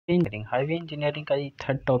Highway engineering का ये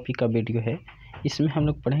third topic का वीडियो है। इसमें हम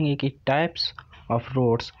लोग पढ़ेंगे कि types of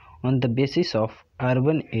roads on the basis of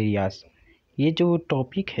urban areas. ये जो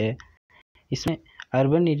टॉपिक है इसमें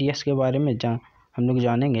अर्बन एरियाज़ के बारे में हम लोग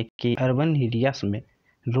जानेंगे कि अर्बन एरियाज़ में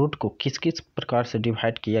रोड को किस किस प्रकार से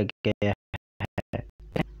डिवाइड किया गया है।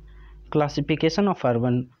 Classification of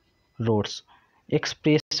urban roads,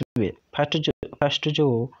 express way. First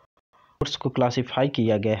जो रोड्स को क्लासीफाई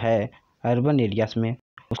किया गया है अर्बन एरियाज़ में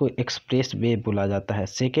उसको एक्सप्रेस वे बोला जाता है।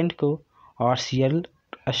 सेकंड को आर्शियल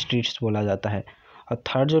स्ट्रीट्स बोला जाता है और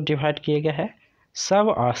थर्ड जो डिवाइड किया गया है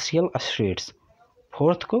सब आर्शियल स्ट्रीट्स।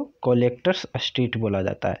 फोर्थ को कलेक्टर्स स्ट्रीट बोला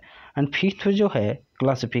जाता है एंड फिफ्थ जो है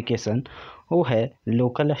क्लासिफिकेशन वो है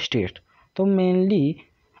लोकल स्ट्रीट। तो मेनली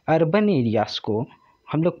अर्बन एरियाज़ को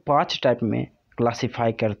हम लोग 5 टाइप में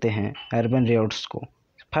क्लासीफाई करते हैं अर्बन रोड्स को।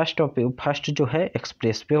 फर्स्ट जो है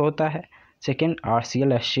एक्सप्रेस वे होता है, सेकंड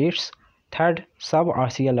आर्शियल स्ट्रीट्स, थर्ड सब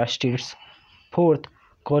आर्शियल streets, fourth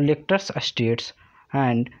collectors streets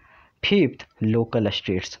and fifth local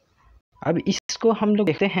streets. अब इसको हम लोग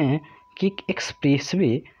देखते हैं कि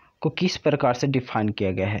एक्सप्रेसवे को किस प्रकार से डिफाइन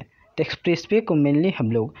किया गया है। तो एक्सप्रेसवे को मेनली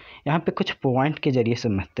हम लोग यहाँ पे कुछ पॉइंट के ज़रिए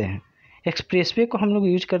समझते हैं। एक्सप्रेसवे को हम लोग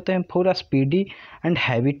यूज करते हैं for speedy and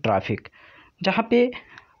heavy traffic. जहाँ पे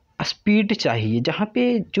स्पीड चाहिए, जहाँ पे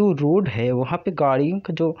जो रोड है वहाँ पे गाड़ियों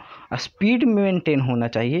का जो स्पीड मेंटेन होना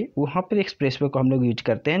चाहिए वहाँ पे एक्सप्रेसवे को हम लोग यूज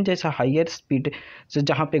करते हैं। जैसा हायर स्पीड से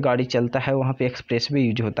जहाँ पे गाड़ी चलता है वहाँ पे एक्सप्रेसवे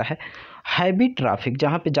यूज होता है। हैवी ट्रैफिक,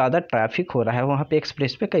 जहाँ पे ज़्यादा ट्रैफिक हो रहा है वहाँ पे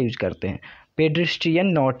एक्सप्रेसवे का यूज करते हैं। पेडेस्ट्रियन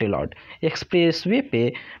नॉट अलाउड, एक्सप्रेसवे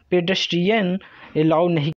पे पेडेस्ट्रियन अलाउ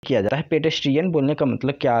नहीं किया जाता है। पेडेस्ट्रियन बोलने का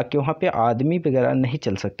मतलब क्या कि वहाँ पे आदमी वगैरह नहीं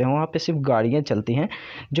चल सकते हैं, वहाँ पे सिर्फ गाड़ियाँ चलती हैं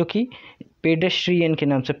जो कि पेडेस्ट्रियन के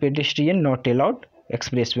नाम से पेडेस्ट्रियन नॉट अलाउड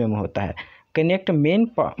एक्सप्रेसवे में होता है। Connect main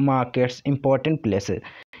markets important places,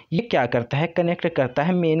 ये क्या करता है कनेक्ट करता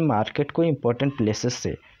है मेन मार्केट को इंपॉर्टेंट प्लेसेस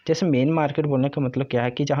से। जैसे मेन मार्केट बोलने का मतलब क्या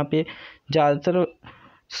है कि जहाँ पे ज़्यादातर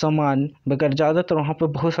सामान वगैरह ज़्यादातर वहाँ पे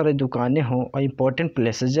बहुत सारे दुकानें हों और इम्पोर्टेंट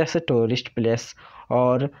प्लेसेस जैसे टूरिस्ट प्लेस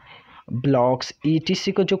और ब्लॉक्स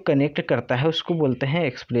ETC को जो कनेक्ट करता है उसको बोलते हैं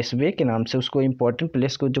एक्सप्रेसवे के नाम से। उसको इम्पोर्टेंट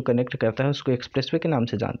प्लेस को जो कनेक्ट करता है उसको एक्सप्रेसवे के नाम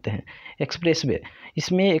से जानते हैं। एक्सप्रेसवे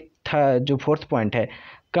इसमें एक था जो फोर्थ पॉइंट है,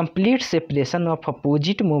 complete separation of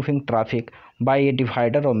opposite moving traffic bye A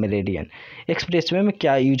divider और मेरिडियन। एक्सप्रेसवे में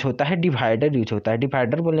क्या यूज होता है, डिवाइडर यूज होता है।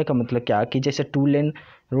 डिवाइडर बोलने का मतलब क्या कि जैसे 2 लेन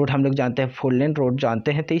रोड हम लोग जानते हैं, 4 लेन रोड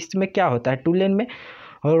जानते हैं, तो इसमें क्या होता है 2 लेन में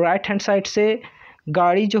राइट हैंड साइड से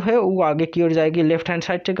गाड़ी जो है वो आगे की ओर जाएगी, लेफ्ट हैंड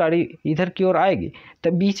साइड से गाड़ी इधर की ओर आएगी,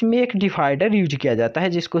 तब बीच में एक डिवाइडर यूज किया जाता है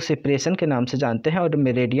जिसको सेपरेशन के नाम से जानते हैं और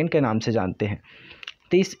मेरिडियन के नाम से जानते हैं।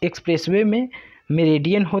 तो इस एक्सप्रेसवे में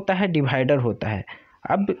मेरिडियन होता है, डिवाइडर होता है।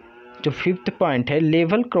 अब जो फिफ्थ पॉइंट है,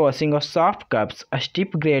 लेवल क्रॉसिंग और soft curves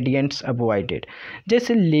steep gradients avoided.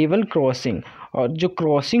 जैसे लेवल क्रॉसिंग और जो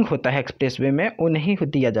क्रॉसिंग होता है एक्सप्रेसवे में वो नहीं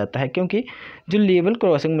दिया जाता है, क्योंकि जो लेवल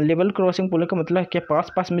क्रॉसिंग बोलने का मतलब है कि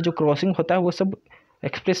पास में जो क्रॉसिंग होता है वो सब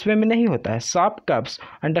एक्सप्रेसवे में नहीं होता है। Soft curves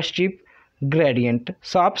and steep gradient,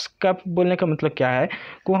 soft curve बोलने का मतलब क्या है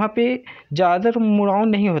कि वहाँ पे ज़्यादा मुड़ाव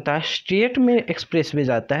नहीं होता है, स्ट्रेट में एक्सप्रेसवे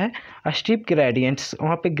जाता है। स्टीप ग्रेडियंट्स,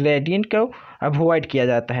 वहाँ पे ग्रेडियंट को अवॉइड किया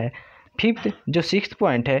जाता है। फिफ्थ जो सिक्स्थ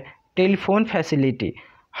पॉइंट है, telephone facility,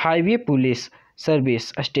 highway police service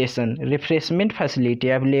station, refreshment facility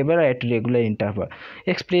available at regular interval.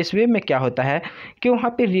 Expressway में क्या होता है कि वहाँ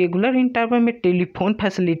पे रेगुलर इंटरवल में टेलीफोन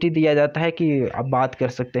फैसिलिटी दिया जाता है कि आप बात कर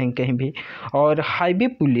सकते हैं कहीं भी। और हाईवे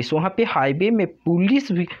पुलिस, वहाँ पे हाईवे में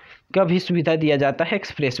पुलिस भी का भी सुविधा दिया जाता है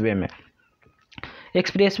एक्सप्रेसवे में।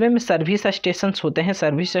 एक्सप्रेसवे में सर्विस स्टेशंस होते हैं।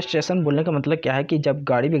 सर्विस स्टेशन बोलने का मतलब क्या है कि जब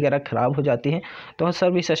गाड़ी वगैरह ख़राब हो जाती है तो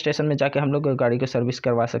सर्विस स्टेशन में जाके हम लोग गाड़ी को सर्विस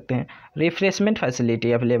करवा सकते हैं। Refreshment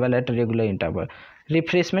facility available at regular interval.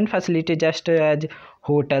 Refreshment facility just as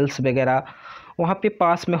hotels वगैरह वहाँ पे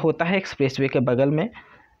पास में होता है एक्सप्रेसवे के बगल में।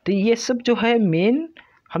 तो ये सब जो है मेन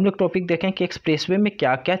हम लोग टॉपिक देखें कि एक्सप्रेसवे में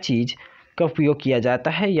क्या क्या चीज़ का उपयोग किया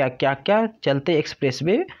जाता है या क्या क्या चलते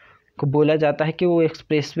एक्सप्रेसवे को बोला जाता है कि वो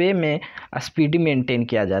एक्सप्रेसवे में स्पीड मेंटेन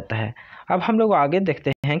किया जाता है। अब हम लोग आगे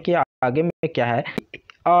देखते हैं कि आगे में क्या है।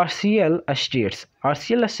 आर्शियल स्ट्रीट्स,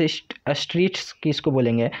 आर्शियल स्ट्रीट्स किसको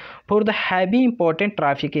बोलेंगे, for the heavy important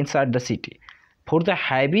traffic inside the city. For the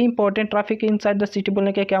heavy important traffic inside the city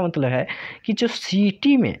बोलने का क्या मतलब है कि जो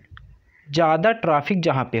सिटी में ज़्यादा ट्रैफिक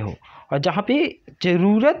जहाँ पे हो और जहाँ पे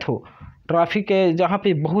ज़रूरत हो ट्रैफिक है, जहाँ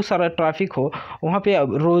पे बहुत सारा ट्रैफिक हो वहाँ पे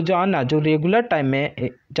रोज़ाना जो रेगुलर टाइम में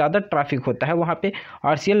ज़्यादा ट्रैफिक होता है वहाँ पे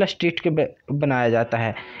आर्शियल स्ट्रीट के बनाया जाता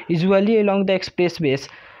है। Usually along the expressways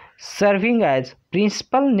serving as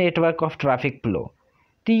principal network of traffic flow.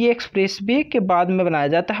 तो ये एक्सप्रेसवे के बाद में बनाया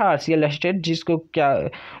जाता है आरसीएल एस्टेट, जिसको क्या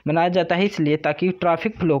बनाया जाता है इसलिए ताकि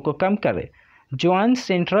ट्रैफिक फ्लो को कम करे। Join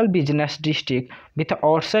central business district with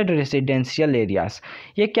outside residential areas,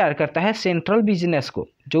 ये क्या करता है, सेंट्रल बिजनेस को,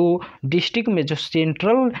 जो डिस्ट्रिक्ट में जो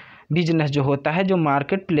सेंट्रल बिजनेस जो होता है, जो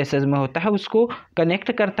मार्केट प्लेसेस में होता है, उसको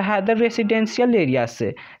कनेक्ट करता है अदर रेसिडेंशियल एरियाज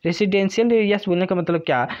से। रेसिडेंशियल एरियाज बोलने का मतलब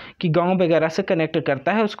क्या, कि गांव वगैरह से कनेक्ट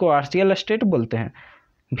करता है, उसको आरसीएल एस्टेट बोलते हैं।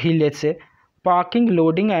 विलेज से parking,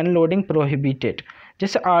 loading and loading prohibited,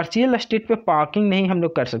 जैसे आरसीएल एस्टेट पे पार्किंग नहीं हम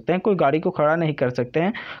लोग कर सकते हैं, कोई गाड़ी को खड़ा नहीं कर सकते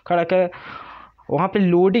हैं, खड़ा कर वहाँ पे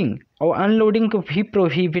लोडिंग और अनलोडिंग को भी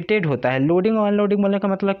प्रोहिबिटेड होता है। लोडिंग और अनलोडिंग बोलने का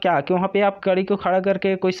मतलब क्या, कि वहाँ पे आप गाड़ी को खड़ा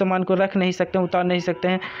करके कोई सामान को रख नहीं सकते, उतार नहीं सकते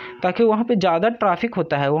हैं, ताकि वहाँ पे ज़्यादा ट्रैफिक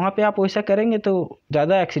होता है, वहाँ पे आप वैसा करेंगे तो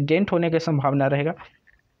ज़्यादा एक्सीडेंट होने की संभावना रहेगा।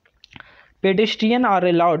 Pedestrian are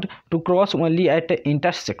allowed to cross only eight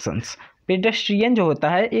intersections, pedestrian जो होता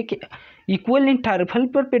है एक इक्वल इंटरवल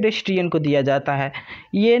पर पेडेस्ट्रियन को दिया जाता है।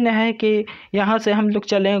 ये न है कि यहाँ से हम लोग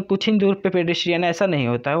चलें कुछ ही दूर पे पेडेस्ट्रियन, ऐसा नहीं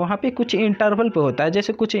होता है, वहाँ पे कुछ इंटरवल पे होता है,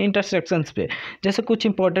 जैसे कुछ इंटरसेक्शंस पे, जैसे कुछ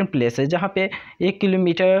इंपॉर्टेंट प्लेस है जहाँ पे 1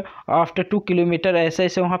 किलोमीटर आफ्टर 2 किलोमीटर ऐसे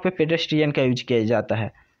ऐसे वहाँ पे पेडेस्ट्रियन का यूज किया जाता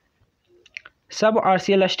है। सब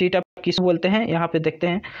आरसीएल एस्टेट आप किस बोलते हैं, यहाँ पे देखते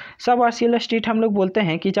हैं। सब आरसीएल एस्टेट हम लोग बोलते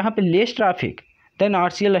हैं कि जहाँ पे less traffic then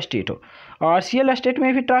RCL estate हो। आरसीएल एस्टेट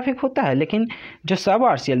में भी ट्रैफिक होता है, लेकिन जो सब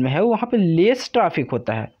आरसीएल में है वहाँ पे लेस ट्रैफिक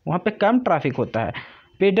होता है, वहाँ पे कम ट्रैफिक होता है।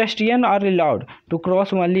 Pedestrian are allowed to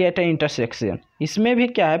cross only eight A intersection, इसमें भी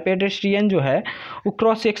क्या है, पेडेस्ट्रियन जो है वो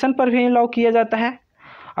क्रॉस सेक्शन पर भी अलाउ किया जाता है।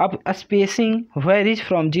 अब spacing varies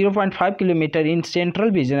from 0.5 kilometre in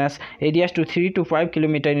central business areas to 3 to 5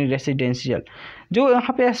 kilometre in residential, जो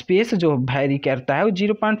यहाँ पे स्पेस जो वेरी करता है वो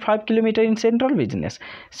 0.5 किलोमीटर इन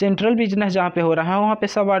सेंट्रल बिजनेस जहाँ पे हो रहा है वहाँ पे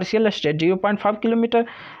सब आरसीएल एस्टेट 0.5 किलोमीटर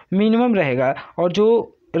मिनिमम रहेगा, और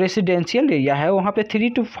जो रेसिडेंशियल एरिया है वहाँ पे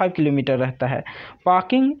 3 to 5 किलोमीटर रहता है।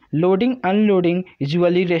 Parking, loading, unloading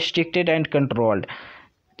usually restricted and controlled,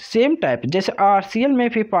 same type जैसे आरसीएल में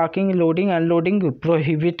भी पार्किंग, लोडिंग, अनलोडिंग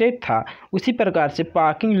प्रोहिबिटेड था, उसी प्रकार से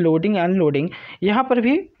पार्किंग, लोडिंग, अनलोडिंग यहाँ पर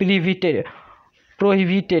भी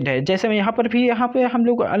प्रोहिबिटेड है। जैसे यहाँ पे हम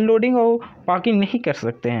लोग अनलोडिंग और पार्किंग नहीं कर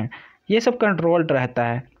सकते हैं, ये सब कंट्रोल्ड रहता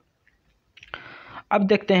है। अब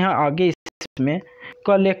देखते हैं आगे इसमें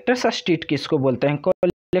कलेक्टर्स स्ट्रीट किसको बोलते हैं।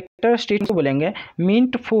 कलेक्टर स्ट्रीट को बोलेंगे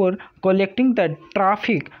meant for collecting the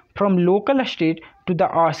traffic from local street to the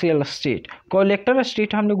RCL street. Collector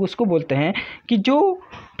street हम लोग उसको बोलते हैं कि जो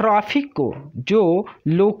ट्रैफिक को, जो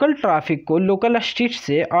लोकल ट्रैफिक को लोकल स्ट्रीट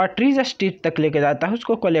से आर्टरीज स्ट्रीट तक लेके जाता है,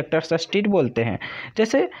 उसको कलेक्टर्स स्ट्रीट बोलते हैं।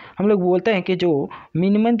 जैसे हम लोग बोलते हैं कि जो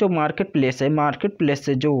मिनिमम जो मार्केट प्लेस है, मार्केट प्लेस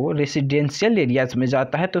से जो रेसिडेंशियल एरियाज में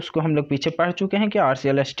जाता है, तो उसको हम लोग पीछे पढ़ चुके हैं कि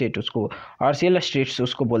आरसीएल स्ट्रीट, उसको आरसीएल स्ट्रीट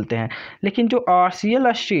उसको बोलते हैं। लेकिन जो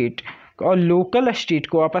आरसीएल स्ट्रीट और लोकल स्ट्रीट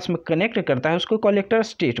को आपस में कनेक्ट करता है उसको कलेक्टर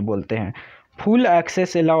स्ट्रीट बोलते हैं। Full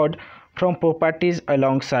access allowed from properties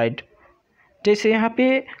along side, जैसे यहाँ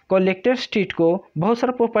पे कलेक्टर स्ट्रीट को बहुत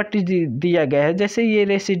सारा प्रॉपर्टीज दिया गया है, जैसे ये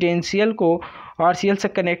रेसिडेंशियल को आरसीएल से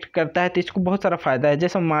कनेक्ट करता है तो इसको बहुत सारा फ़ायदा है।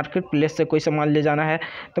 जैसे मार्केट प्लेस से कोई सामान ले जाना है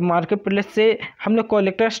तो मार्केट प्लेस से हम लोग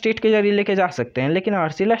कलेक्टर स्ट्रीट के जरिए लेके जा सकते हैं, लेकिन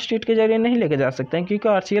आरसीएल स्ट्रीट के जरिए नहीं लेके जा सकते हैं, क्योंकि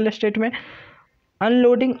आरसीएल स्ट्रीट में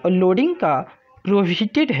अनलोडिंग और लोडिंग का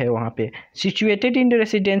प्रोहिबिटेड है। वहाँ पे situated in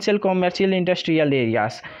residential, commercial, industrial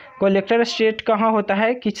areas. Collector street कहाँ होता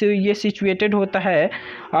है कि ये सिचुएटेड होता है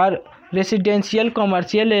और रेसिडेंशियल,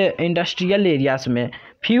 कॉमर्शियल, इंडस्ट्रियल एरियाज में।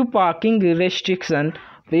 Few parking restriction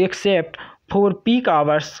except for peak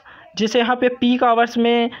hours, जैसे यहाँ पे पीक आवर्स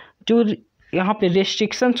में जो यहाँ पे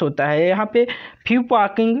रेस्ट्रिक्शंस होता है, यहाँ पे फ्यू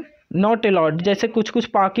पार्किंग नॉट अलाउड, जैसे कुछ कुछ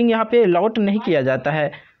पार्किंग यहाँ पे अलाउड नहीं किया जाता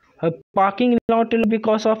है। पार्किंग नॉट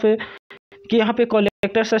बिकॉज ऑफ कि यहाँ पे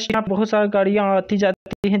कलेक्टर से यहाँ बहुत सारी गाड़ियाँ आती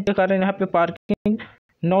जाती हैं, तो कारण यहाँ पे पार्किंग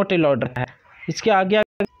नॉट अलाउड रहता है। इसके आगे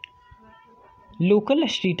लोकल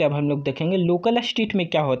स्ट्रीट अब हम लोग देखेंगे। लोकल स्ट्रीट में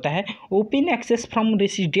क्या होता है, open access from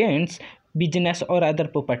residence, business और अदर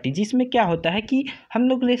प्रॉपर्टी, जिसमें क्या होता है कि हम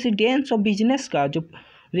लोग रेसिडेंस और बिजनेस का जो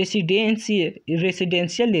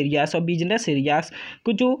रेसिडेंशियल एरियाज और बिजनेस एरियाज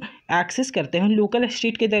को जो एक्सेस करते हैं लोकल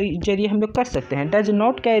स्ट्रीट के जरिए हम लोग कर सकते हैं। Does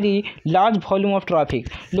not carry large volume of traffic,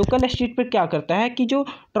 local street पर क्या करता है कि जो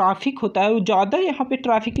ट्रैफिक होता है वो ज़्यादा, यहाँ पे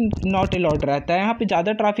ट्रैफिक नॉट अलाउड रहता है, यहाँ पे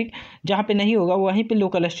ज़्यादा ट्रैफिक जहाँ पे नहीं होगा वहीं पे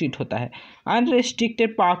लोकल स्ट्रीट होता है।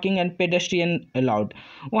 Unrestricted parking and pedestrian allowed,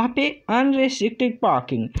 वहाँ पे अनरेस्ट्रिक्टेड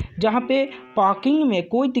पार्किंग, जहाँ पे पार्किंग में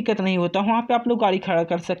कोई दिक्कत नहीं होता, वहाँ पे आप लोग गाड़ी खड़ा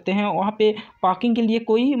कर सकते हैं, वहाँ पे पार्किंग के लिए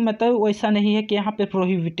कोई मतलब वैसा नहीं है कि यहाँ पे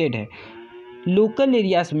प्रोहिबिटेड है। लोकल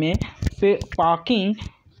एरियाज में पार्किंग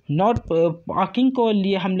नॉट पार्किंग को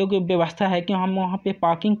लिए हम लोग व्यवस्था है कि हम वहाँ पे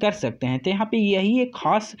पार्किंग कर सकते हैं। तो यहाँ पे यही एक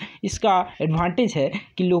खास इसका एडवांटेज है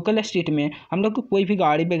कि लोकल स्ट्रीट में हम लोग को कोई भी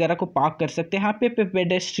गाड़ी वगैरह को पार्क कर सकते हैं। यहाँ पे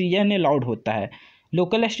पेडेस्ट्रियन अलाउड होता है।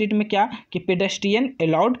 लोकल स्ट्रीट में क्या कि पेडेस्ट्रियन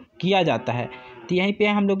अलाउड किया जाता है। तो यहीं पे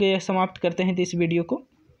हम लोग समाप्त करते हैं इस वीडियो को।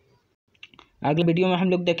 अगले वीडियो में हम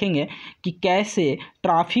लोग देखेंगे कि कैसे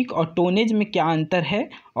ट्रैफिक और टोनेज में क्या अंतर है,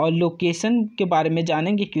 और लोकेशन के बारे में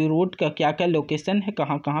जानेंगे कि रोड का क्या क्या लोकेशन है,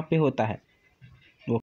 कहाँ कहाँ पे होता है।